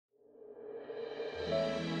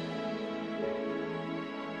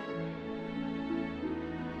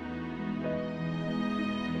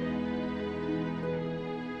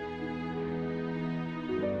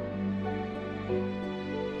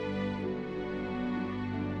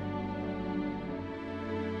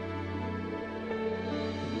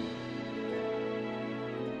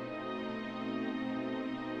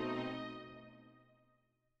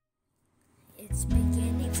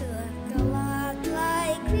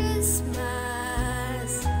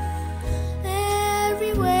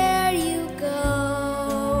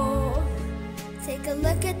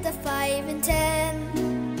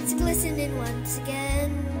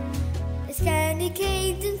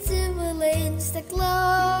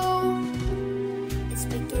aglow. It's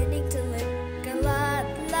beginning to look a lot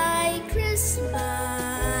like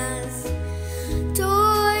Christmas.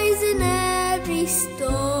 Toys in every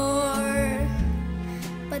store,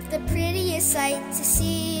 but the prettiest sight to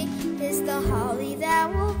see is the holly that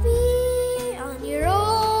will be on your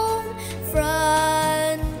own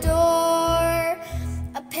front door.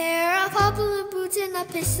 A pair of hobble boots and a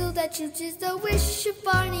pistol that shoots is the wish of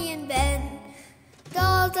Barney and Ben.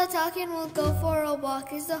 Dolls that talking will go for a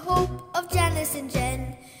walk is the hope of Janice and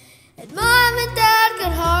Jen. And Mom and Dad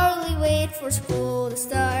could hardly wait for school to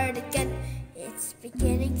start again. It's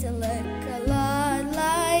beginning to look a lot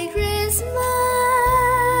like Christmas.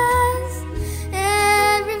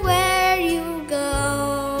 Everywhere you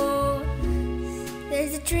go,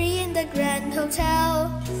 there's a tree in the Grand Hotel,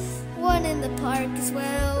 one in the park as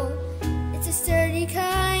well. It's a sturdy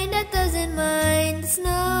kind that doesn't mind the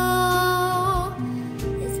snow.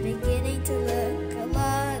 It's beginning to look a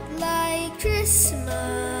lot like Christmas.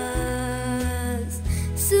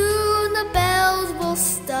 Soon the bells will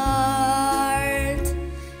start,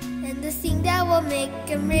 and the thing that will make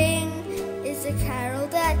them ring is a carol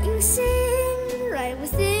that you sing right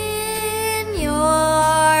within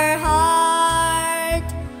your heart.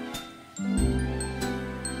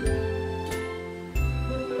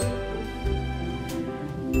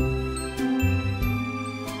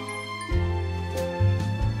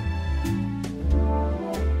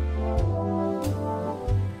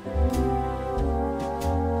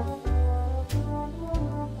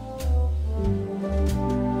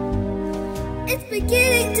 It's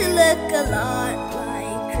beginning to look a lot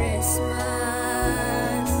like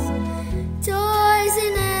Christmas. Toys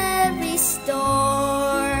in every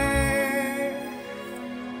store,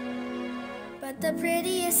 but the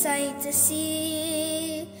prettiest sight to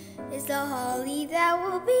see is the holly that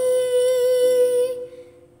will be